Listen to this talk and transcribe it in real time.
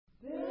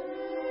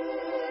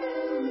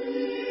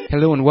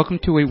Hello and welcome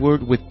to A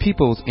Word with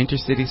People's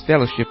Intercities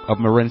Fellowship of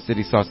Marin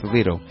City,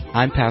 Sausalito.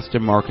 I'm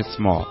Pastor Marcus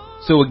Small.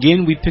 So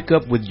again, we pick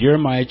up with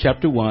Jeremiah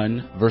chapter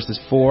 1, verses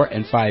 4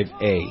 and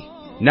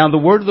 5a. Now the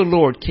word of the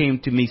Lord came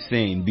to me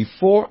saying,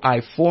 Before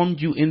I formed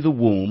you in the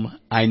womb,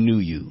 I knew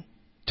you.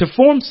 To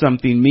form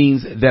something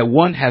means that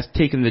one has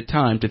taken the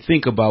time to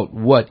think about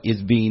what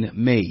is being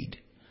made.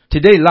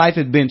 Today, life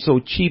has been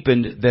so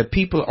cheapened that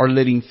people are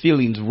letting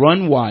feelings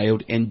run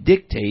wild and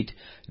dictate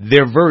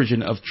their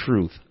version of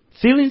truth.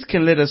 Feelings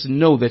can let us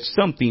know that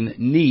something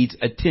needs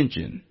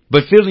attention,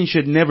 but feelings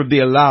should never be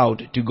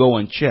allowed to go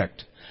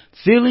unchecked.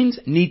 Feelings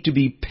need to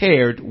be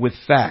paired with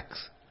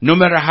facts. No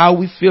matter how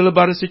we feel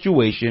about a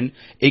situation,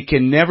 it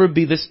can never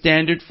be the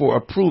standard for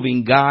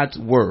approving God's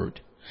word.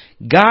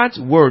 God's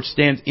word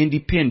stands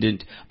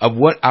independent of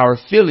what our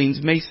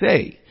feelings may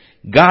say.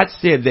 God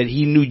said that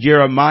he knew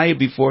Jeremiah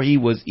before he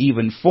was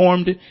even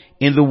formed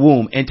in the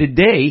womb. And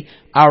today,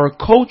 our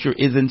culture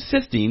is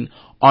insisting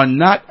on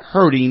not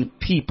hurting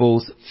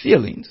people's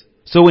feelings.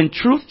 So when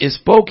truth is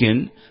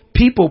spoken,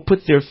 people put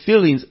their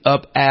feelings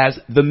up as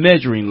the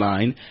measuring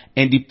line,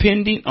 and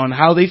depending on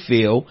how they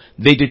feel,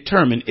 they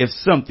determine if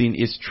something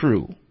is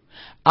true.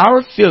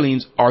 Our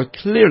feelings are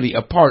clearly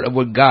a part of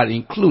what God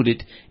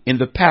included in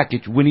the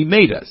package when he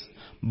made us.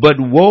 But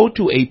woe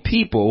to a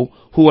people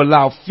who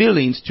allow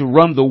feelings to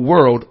run the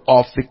world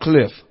off the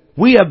cliff.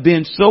 We have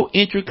been so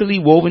intricately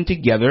woven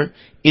together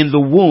in the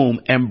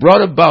womb and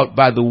brought about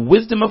by the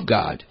wisdom of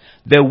God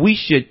that we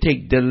should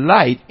take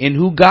delight in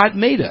who God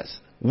made us.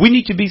 We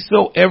need to be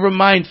so ever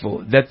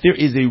mindful that there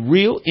is a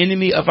real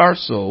enemy of our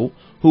soul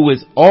who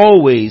is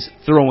always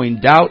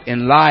throwing doubt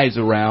and lies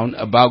around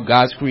about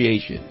God's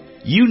creation.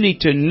 You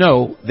need to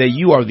know that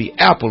you are the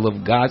apple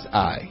of God's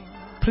eye.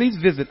 Please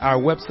visit our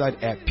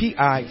website at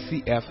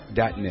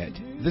picf.net.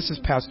 This is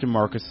Pastor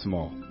Marcus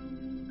Small.